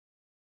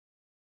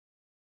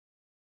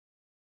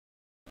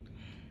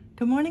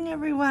Good morning,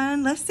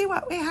 everyone. Let's see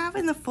what we have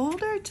in the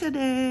folder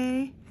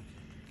today.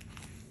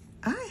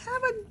 I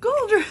have a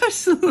Gold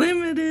Rush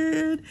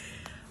Limited.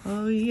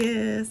 Oh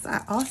yes,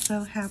 I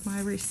also have my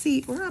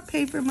receipt where I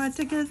pay for my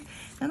tickets,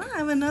 and I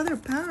have another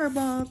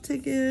Powerball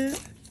ticket.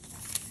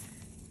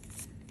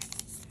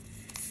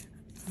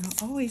 I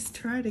always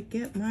try to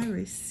get my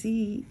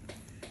receipt,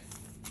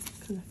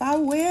 because if I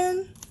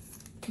win,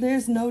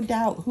 there's no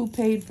doubt who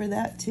paid for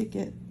that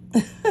ticket.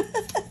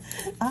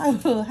 I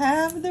will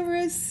have the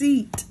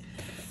receipt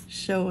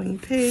showing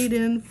paid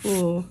in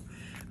full.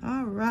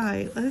 All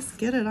right, let's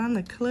get it on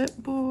the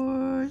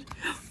clipboard.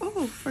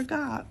 Oh,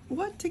 forgot.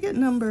 What ticket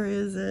number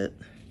is it?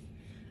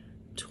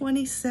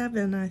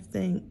 27, I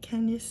think.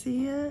 Can you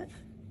see it?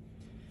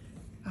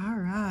 All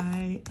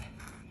right.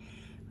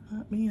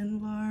 Let me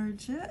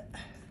enlarge it.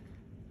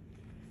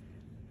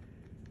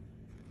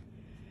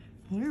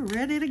 We're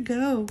ready to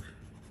go.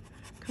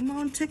 Come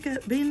on,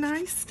 ticket. Be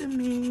nice to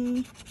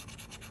me.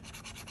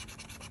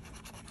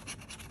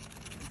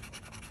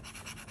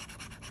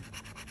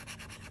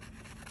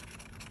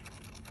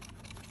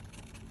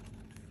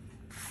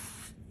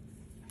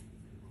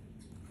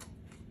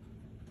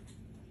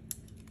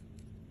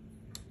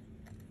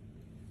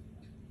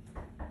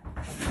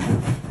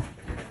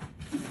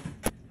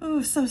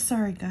 Oh, so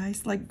sorry,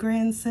 guys. Like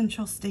Grand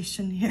Central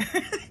Station here.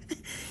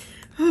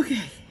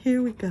 Okay,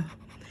 here we go.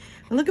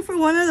 I'm looking for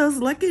one of those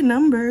lucky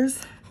numbers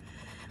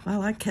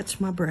while I catch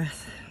my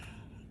breath.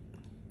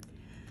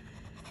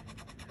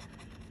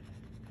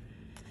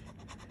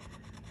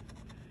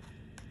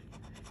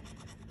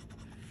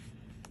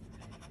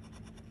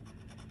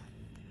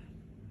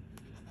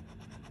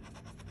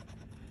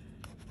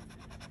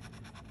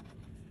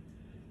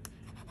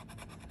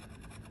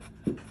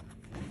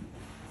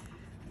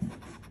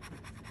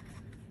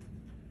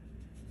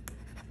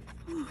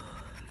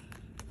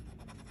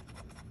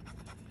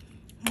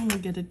 Let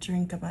me get a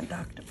drink of my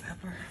Dr.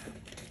 Pepper.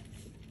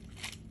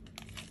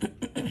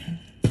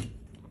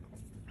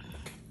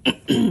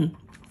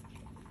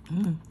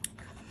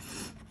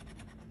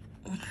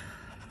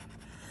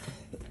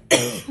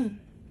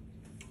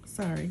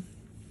 Sorry.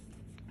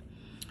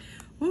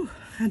 Ooh,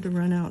 had to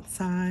run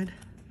outside.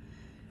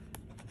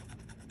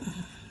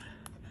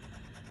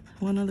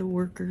 One of the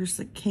workers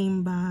that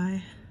came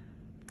by.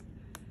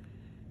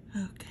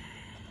 Okay.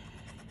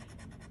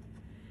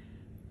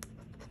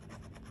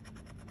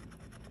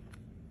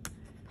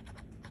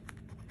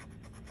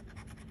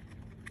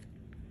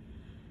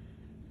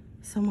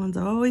 Someone's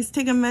always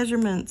taking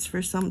measurements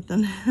for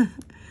something.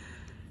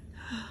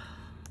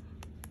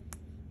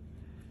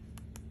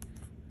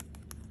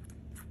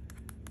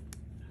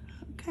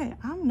 Okay,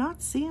 I'm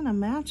not seeing a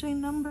matching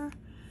number.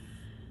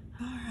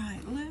 All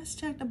right, let's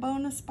check the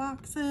bonus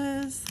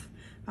boxes.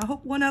 I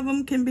hope one of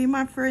them can be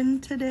my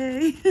friend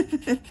today.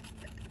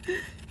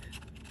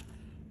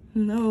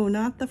 No,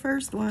 not the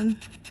first one.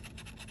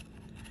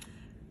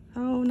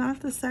 Oh,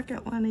 not the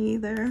second one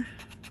either.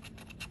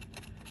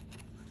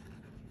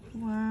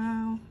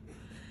 Wow.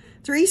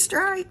 3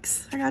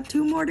 strikes. I got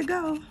 2 more to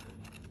go.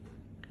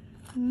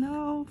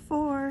 No,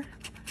 4.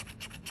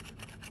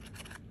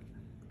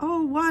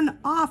 Oh, 1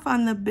 off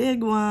on the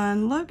big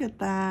one. Look at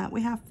that.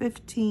 We have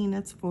 15.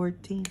 It's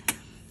 14.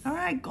 All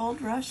right,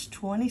 Gold Rush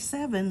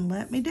 27.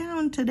 Let me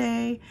down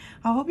today.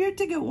 I hope your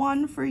ticket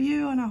won for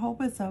you, and I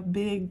hope it's a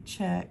big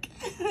check.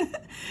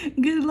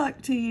 Good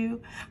luck to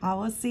you. I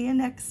will see you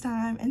next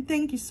time, and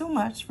thank you so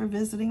much for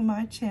visiting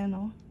my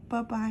channel.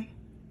 Bye-bye.